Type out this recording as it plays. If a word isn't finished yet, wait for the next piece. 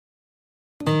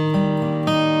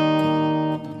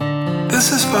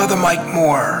This is Father Mike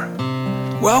Moore.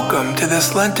 Welcome to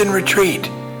this Lenten retreat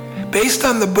based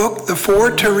on the book The Four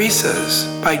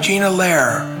Teresas by Gina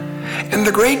Lair and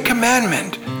the Great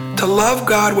Commandment to love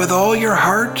God with all your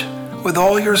heart, with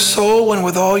all your soul, and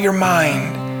with all your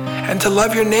mind, and to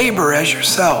love your neighbor as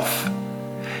yourself.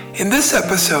 In this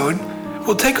episode,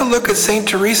 we'll take a look at St.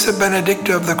 Teresa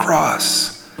Benedicta of the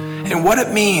Cross and what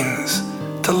it means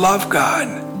to love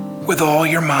God with all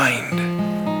your mind.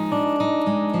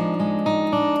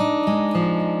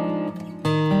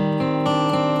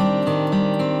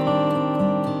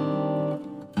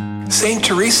 St.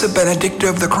 Teresa Benedicta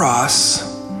of the Cross,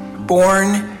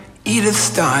 born Edith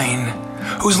Stein,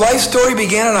 whose life story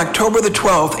began on October the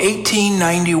 12th,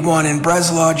 1891 in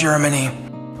Breslau, Germany.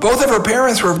 Both of her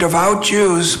parents were devout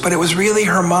Jews, but it was really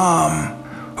her mom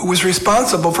who was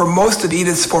responsible for most of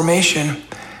Edith's formation,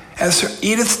 as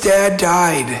Edith's dad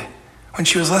died when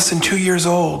she was less than 2 years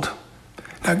old.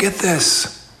 Now get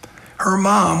this, her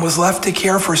mom was left to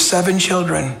care for 7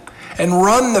 children and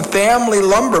run the family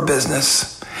lumber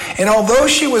business. And although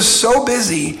she was so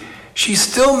busy, she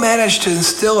still managed to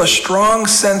instill a strong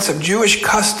sense of Jewish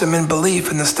custom and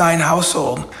belief in the Stein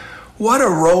household. What a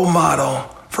role model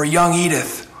for young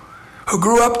Edith, who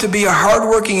grew up to be a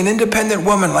hardworking and independent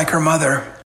woman like her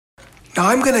mother. Now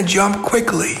I'm going to jump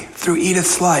quickly through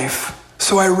Edith's life,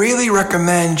 so I really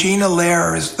recommend Gina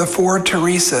Lair's The Four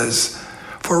Teresas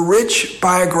for rich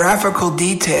biographical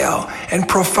detail and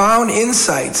profound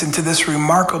insights into this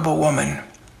remarkable woman.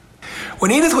 When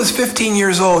Edith was 15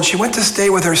 years old, she went to stay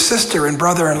with her sister and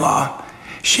brother-in-law.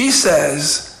 She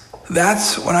says,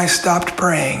 "That's when I stopped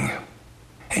praying."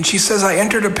 And she says, "I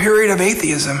entered a period of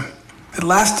atheism. It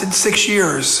lasted 6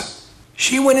 years.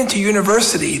 She went into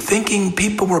university thinking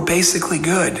people were basically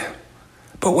good.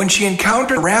 But when she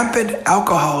encountered rampant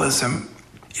alcoholism,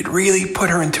 it really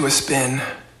put her into a spin."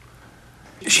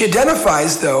 She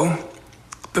identifies, though,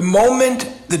 the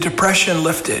moment the depression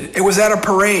lifted. It was at a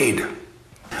parade,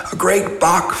 a great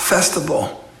Bach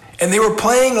festival, and they were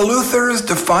playing Luther's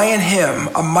defiant hymn,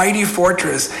 A Mighty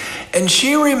Fortress, and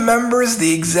she remembers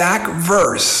the exact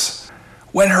verse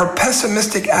when her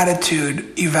pessimistic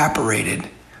attitude evaporated.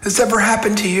 This ever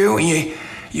happened to you?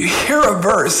 You hear a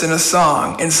verse in a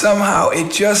song, and somehow it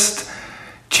just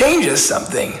changes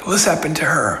something. Well, this happened to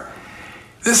her.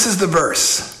 This is the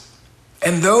verse.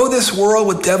 "And though this world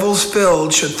with devils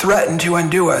filled should threaten to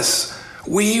undo us,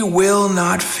 we will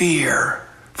not fear,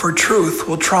 for truth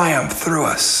will triumph through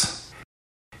us."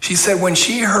 She said when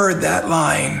she heard that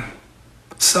line,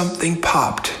 something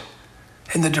popped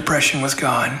and the depression was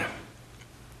gone.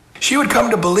 She would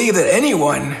come to believe that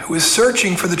anyone who is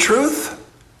searching for the truth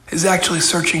is actually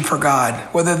searching for God,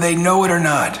 whether they know it or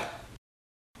not.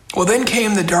 Well, then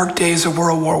came the dark days of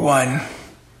World War I.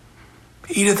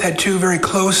 Edith had 2 very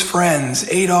close friends,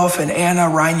 Adolf and Anna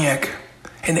Reinecke,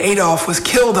 and Adolf was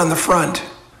killed on the front.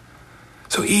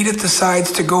 So Edith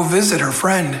decides to go visit her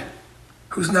friend,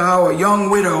 who's now a young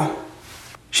widow.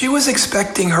 She was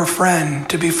expecting her friend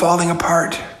to be falling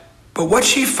apart, but what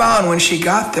she found when she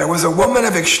got there was a woman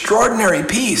of extraordinary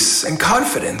peace and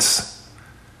confidence.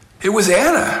 It was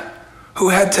Anna who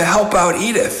had to help out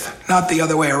Edith, not the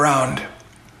other way around.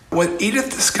 What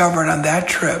Edith discovered on that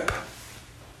trip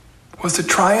was the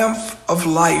triumph of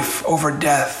life over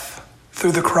death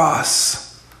through the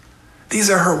cross. These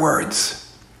are her words.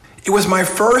 "It was my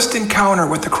first encounter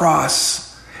with the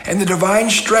cross and the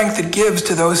divine strength it gives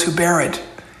to those who bear it.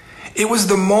 It was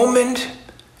the moment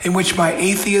in which my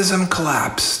atheism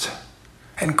collapsed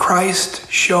and Christ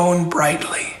shone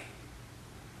brightly."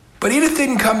 But Edith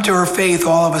didn't come to her faith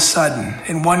all of a sudden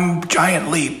in one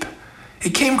giant leap.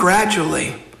 It came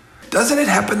gradually. Doesn't it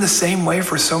happen the same way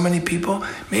for so many people?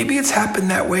 Maybe it's happened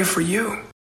that way for you.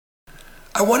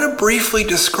 I want to briefly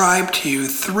describe to you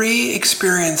 3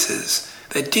 experiences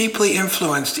that deeply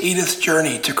influenced Edith's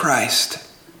journey to Christ.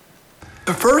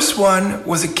 The first one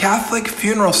was a Catholic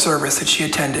funeral service that she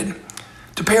attended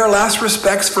to pay her last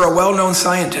respects for a well-known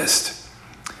scientist.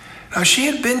 Now, she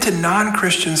had been to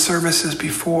non-Christian services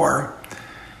before,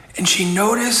 and she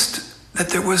noticed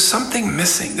that there was something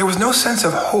missing. There was no sense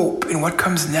of hope in what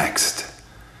comes next.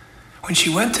 When she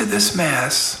went to this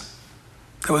Mass,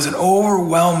 there was an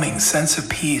overwhelming sense of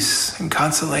peace and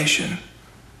consolation.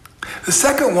 The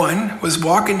second one was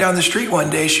walking down the street one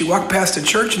day. She walked past a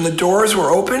church and the doors were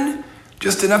open,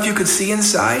 just enough you could see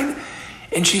inside,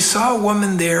 and she saw a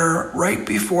woman there right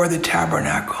before the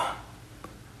tabernacle.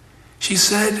 She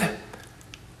said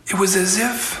it was as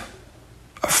if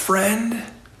a friend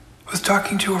was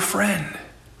talking to a friend.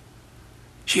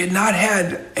 She had not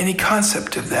had any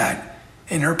concept of that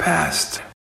in her past.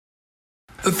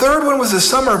 The third one was a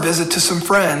summer visit to some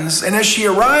friends, and as she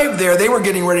arrived there, they were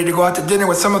getting ready to go out to dinner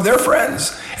with some of their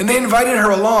friends, and they invited her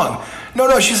along.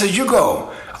 No, she said, you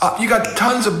go. You got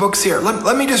tons of books here.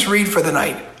 Let me just read for the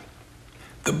night.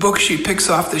 The book she picks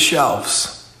off the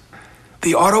shelves,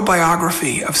 the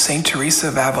autobiography of St. Teresa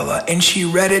of Avila, and she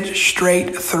read it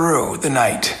straight through the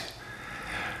night.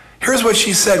 Here's what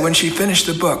she said when she finished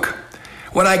the book.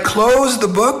 When I closed the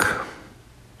book,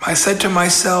 I said to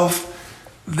myself,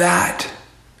 that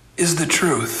is the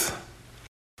truth.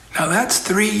 Now that's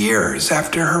 3 years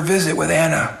after her visit with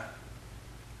Anna.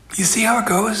 You see how it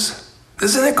goes?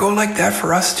 Doesn't it go like that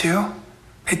for us too?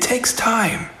 It takes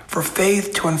time for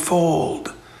faith to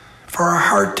unfold, for our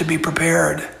heart to be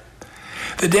prepared.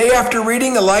 The day after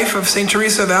reading the life of St.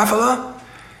 Teresa of Avila,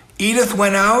 Edith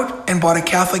went out and bought a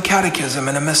Catholic catechism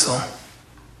and a missal.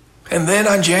 And then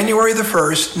on January the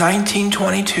 1st,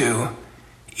 1922,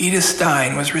 Edith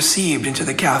Stein was received into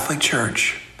the Catholic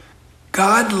Church.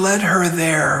 God led her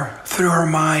there through her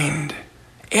mind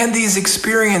and these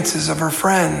experiences of her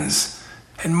friends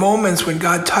and moments when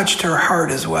God touched her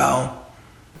heart as well.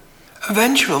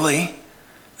 Eventually,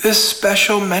 this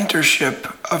special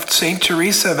mentorship of St.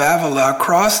 Teresa of Avila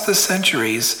across the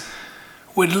centuries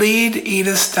would lead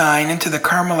Edith Stein into the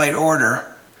Carmelite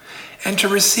order and to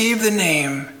receive the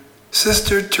name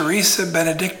Sister Teresa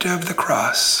Benedicta of the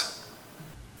Cross.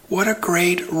 What a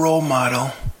great role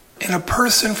model and a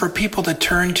person for people to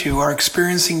turn to who are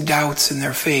experiencing doubts in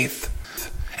their faith,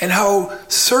 and how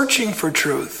searching for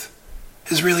truth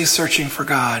is really searching for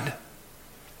God.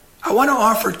 I want to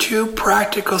offer 2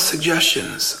 practical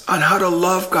suggestions on how to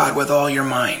love God with all your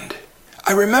mind.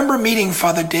 I remember meeting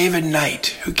Father David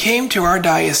Knight, who came to our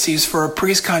diocese for a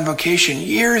priest convocation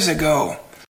years ago.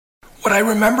 What I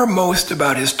remember most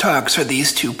about his talks are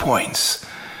these 2 points.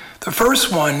 The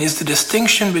first one is the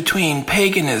distinction between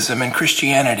paganism and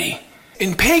Christianity.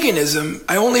 In paganism,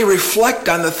 I only reflect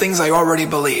on the things I already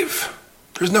believe.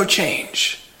 There's no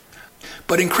change.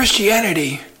 But in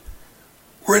Christianity,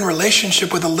 we're in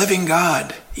relationship with a living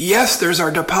God. Yes, there's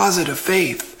our deposit of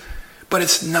faith, but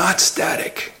it's not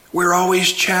static. We're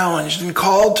always challenged and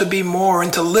called to be more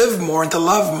and to live more and to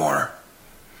love more.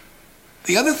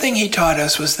 The other thing he taught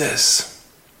us was this.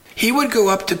 He would go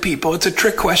up to people, it's a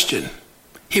trick question.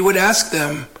 He would ask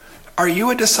them, are you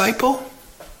a disciple?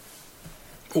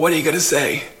 What are you going to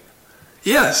say?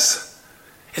 Yes.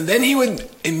 And then he would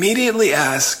immediately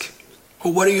ask,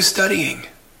 well, what are you studying?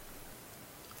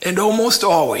 And almost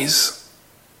always,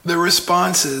 the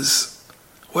response is,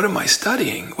 what am I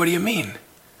studying? What do you mean?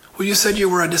 Well, you said you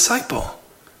were a disciple.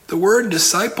 The word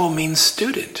disciple means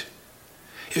student.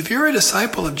 If you're a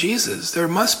disciple of Jesus, there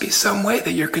must be some way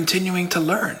that you're continuing to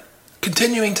learn,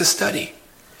 continuing to study.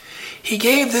 He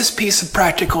gave this piece of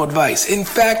practical advice. In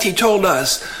fact, he told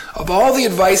us, of all the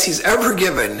advice he's ever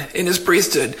given in his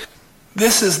priesthood,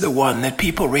 this is the one that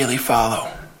people really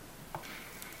follow.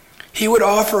 He would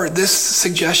offer this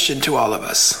suggestion to all of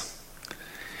us,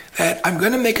 that I'm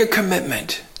going to make a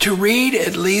commitment to read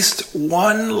at least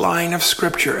 1 line of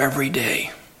scripture every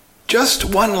day. Just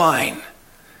 1 line.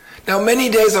 Now, many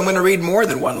days I'm going to read more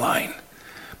than 1 line.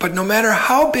 But no matter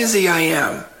how busy I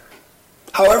am,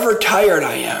 however tired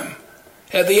I am,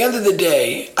 at the end of the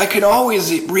day, I can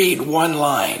always read 1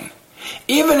 line.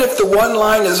 Even if the 1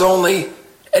 line is only,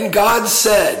 and God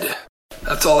said,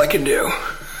 that's all I can do.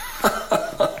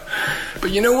 But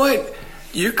you know what?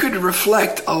 You could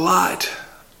reflect a lot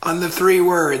on the 3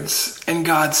 words, and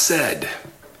God said.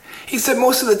 He said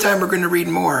most of the time we're going to read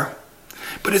more.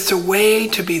 But it's a way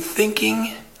to be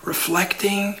thinking,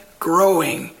 reflecting,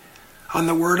 growing on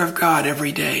the Word of God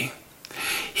every day.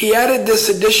 He added this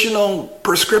additional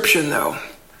prescription, though.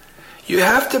 You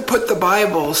have to put the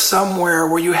Bible somewhere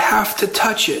where you have to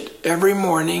touch it every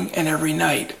morning and every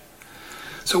night.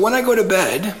 So when I go to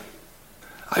bed,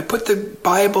 I put the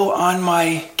Bible on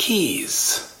my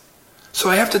keys. So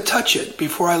I have to touch it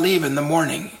before I leave in the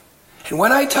morning. And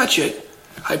when I touch it,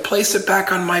 I place it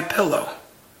back on my pillow.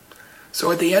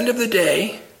 So at the end of the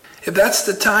day, if that's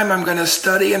the time I'm going to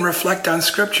study and reflect on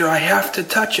Scripture, I have to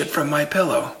touch it from my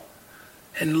pillow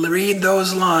and read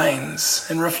those lines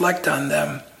and reflect on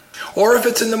them. Or if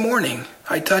it's in the morning,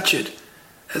 I touch it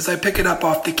as I pick it up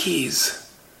off the keys.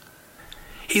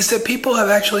 He said people have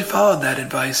actually followed that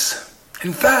advice.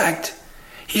 In fact,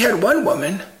 he had one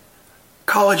woman,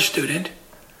 college student,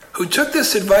 who took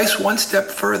this advice 1 step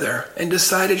further and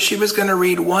decided she was going to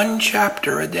read 1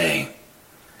 chapter a day.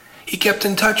 He kept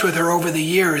in touch with her over the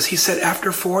years. He said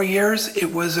after 4 years,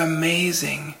 it was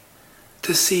amazing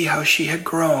to see how she had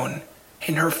grown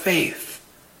in her faith,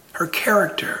 her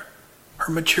character,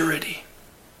 her maturity.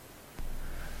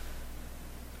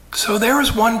 So there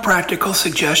is one practical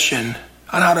suggestion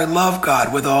on how to love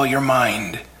God with all your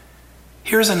mind.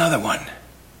 Here's another one.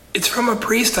 It's from a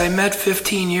priest I met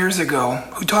 15 years ago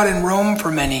who taught in Rome for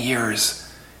many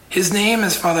years. His name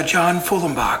is Father John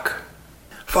Fullenbach.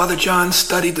 Father John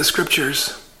studied the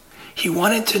scriptures. He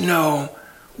wanted to know,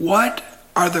 what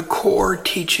are the core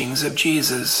teachings of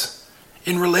Jesus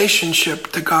in relationship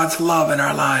to God's love in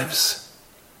our lives?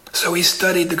 So he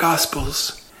studied the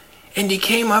Gospels, and he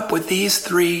came up with these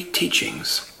 3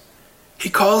 teachings. He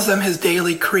calls them his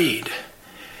daily creed,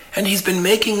 and he's been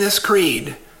making this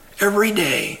creed every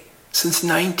day since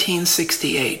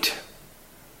 1968.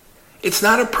 It's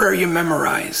not a prayer you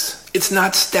memorize. It's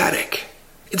not static.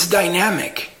 It's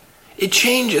dynamic. It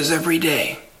changes every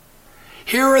day.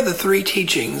 Here are the 3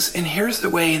 teachings, and here's the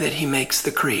way that he makes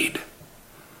the creed.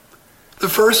 The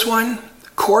first one,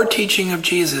 core teaching of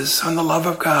Jesus on the love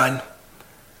of God.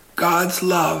 God's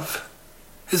love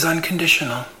is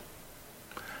unconditional.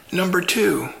 Number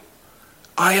 2,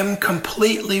 I am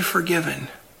completely forgiven.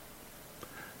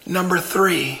 Number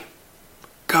 3,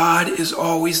 God is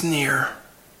always near.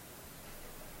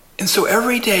 And so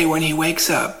every day when he wakes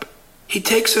up, he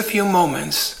takes a few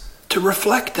moments to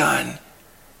reflect on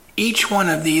each one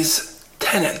of these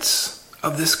tenets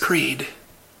of this creed.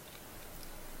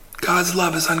 God's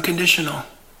love is unconditional.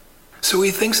 So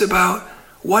he thinks about,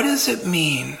 what does it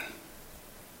mean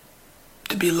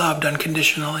to be loved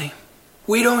unconditionally?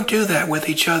 We don't do that with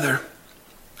each other.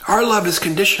 Our love is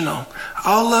conditional.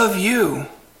 I'll love you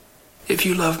if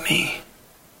you love me.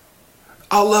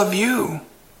 I'll love you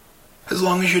as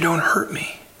long as you don't hurt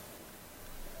me.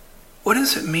 What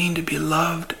does it mean to be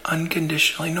loved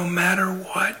unconditionally, no matter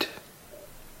what?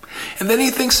 And then he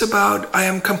thinks about, I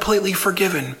am completely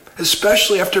forgiven,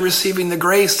 especially after receiving the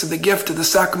grace of the gift of the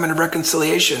sacrament of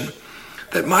reconciliation,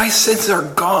 that my sins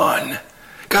are gone.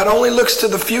 God only looks to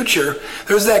the future.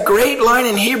 There's that great line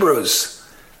in Hebrews,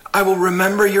 I will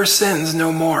remember your sins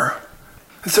no more.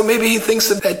 And so maybe he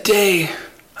thinks of that day,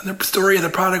 on the story of the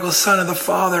prodigal son of the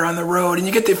father on the road, and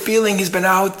you get the feeling he's been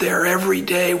out there every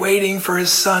day waiting for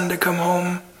his son to come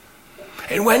home.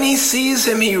 And when he sees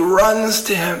him, he runs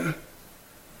to him.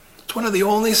 It's one of the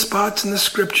only spots in the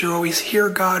scripture where we hear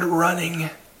God running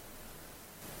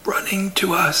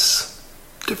to us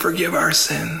to forgive our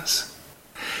sins.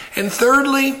 And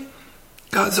thirdly,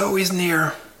 God's always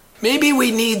near. Maybe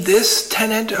we need this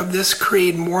tenet of this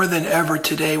creed more than ever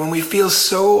today, when we feel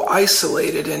so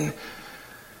isolated, and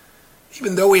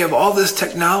even though we have all this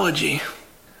technology,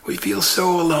 we feel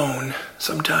so alone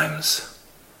sometimes.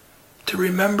 To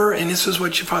remember, and this is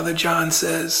what Father John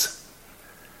says,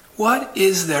 what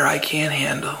is there I can't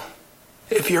handle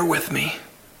if you're with me?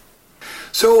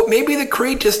 So maybe the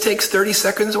creed just takes 30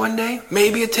 seconds one day.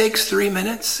 Maybe it takes 3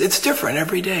 minutes. It's different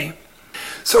every day.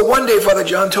 So one day Father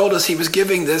John told us he was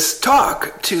giving this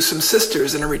talk to some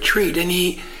sisters in a retreat, and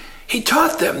he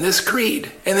taught them this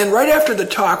creed. And then right after the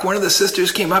talk, one of the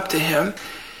sisters came up to him,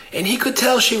 and he could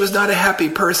tell she was not a happy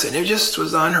person. It just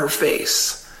was on her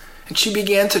face. And she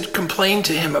began to complain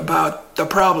to him about the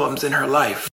problems in her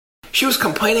life. She was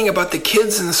complaining about the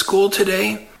kids in school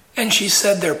today, and she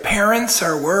said their parents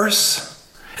are worse.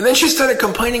 And then she started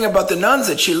complaining about the nuns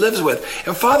that she lives with.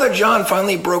 And Father John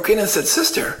finally broke in and said,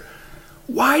 Sister,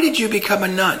 why did you become a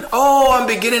nun? Oh, I'm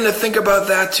beginning to think about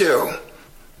that too.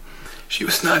 She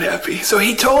was not happy. So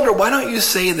he told her, why don't you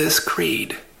say this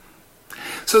creed?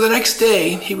 So the next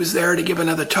day, he was there to give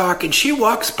another talk, and she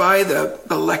walks by the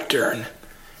lectern,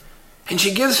 and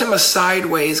she gives him a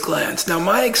sideways glance. Now,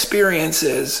 my experience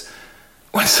is,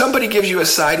 when somebody gives you a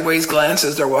sideways glance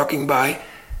as they're walking by,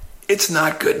 it's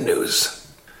not good news.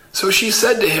 So she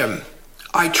said to him,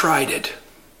 I tried it.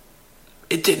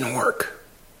 It didn't work.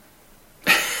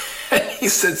 And he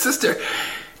said, Sister,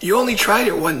 you only tried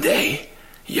it one day.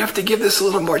 You have to give this a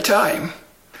little more time.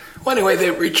 Well, anyway,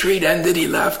 the retreat ended, he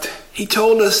left. He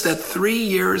told us that 3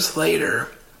 years later,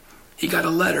 he got a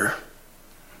letter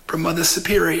from Mother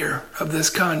Superior of this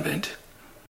convent.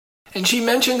 And she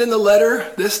mentioned in the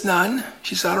letter this nun.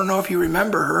 She said, I don't know if you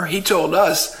remember her. He told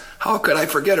us, how could I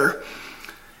forget her?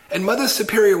 And Mother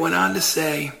Superior went on to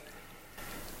say,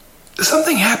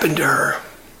 something happened to her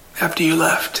after you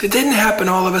left. It didn't happen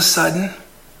all of a sudden,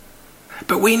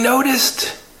 but we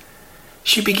noticed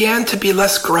she began to be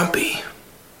less grumpy.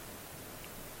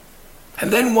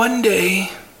 And then one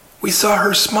day, we saw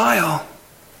her smile.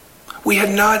 We had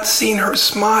not seen her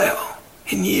smile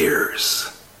in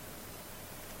years.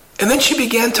 And then she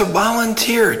began to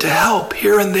volunteer to help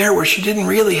here and there where she didn't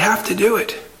really have to do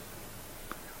it.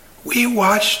 We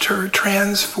watched her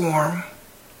transform.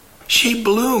 She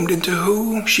bloomed into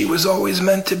who she was always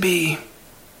meant to be.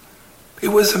 It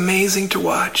was amazing to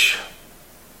watch.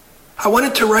 I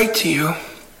wanted to write to you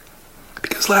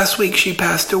because last week she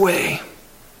passed away.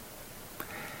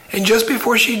 And just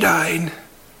before she died,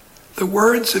 the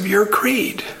words of your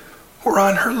creed were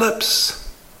on her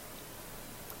lips.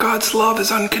 God's love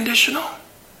is unconditional.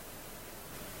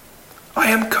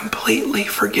 I am completely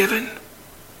forgiven.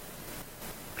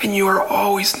 And you are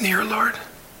always near, Lord.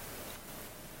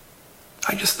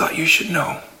 I just thought you should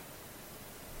know.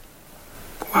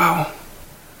 Wow,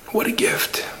 what a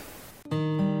gift.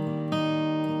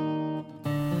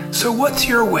 So what's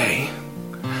your way?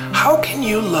 How can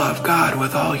you love God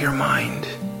with all your mind?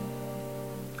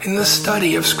 In the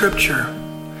study of Scripture,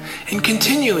 in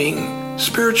continuing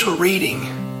spiritual reading,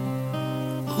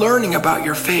 learning about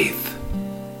your faith,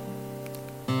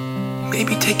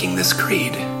 maybe taking this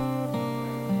creed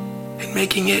and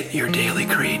making it your daily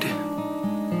creed.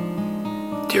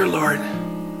 Dear Lord,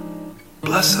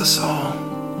 bless us all.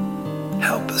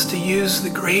 Help us to use the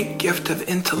great gift of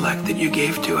intellect that you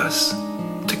gave to us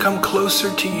to come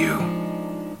closer to you,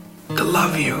 to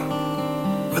love you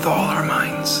with all our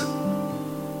minds.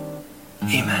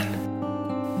 Amen.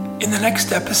 In the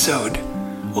next episode,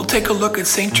 we'll take a look at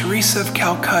St. Teresa of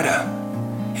Calcutta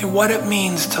and what it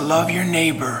means to love your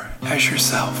neighbor as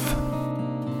yourself.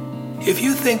 If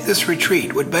you think this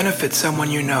retreat would benefit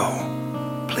someone you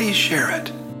know, please share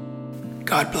it.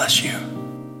 God bless you.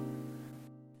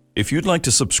 If you'd like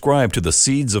to subscribe to the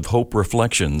Seeds of Hope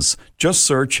Reflections, just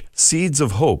search Seeds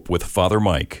of Hope with Father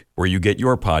Mike, where you get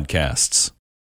your podcasts.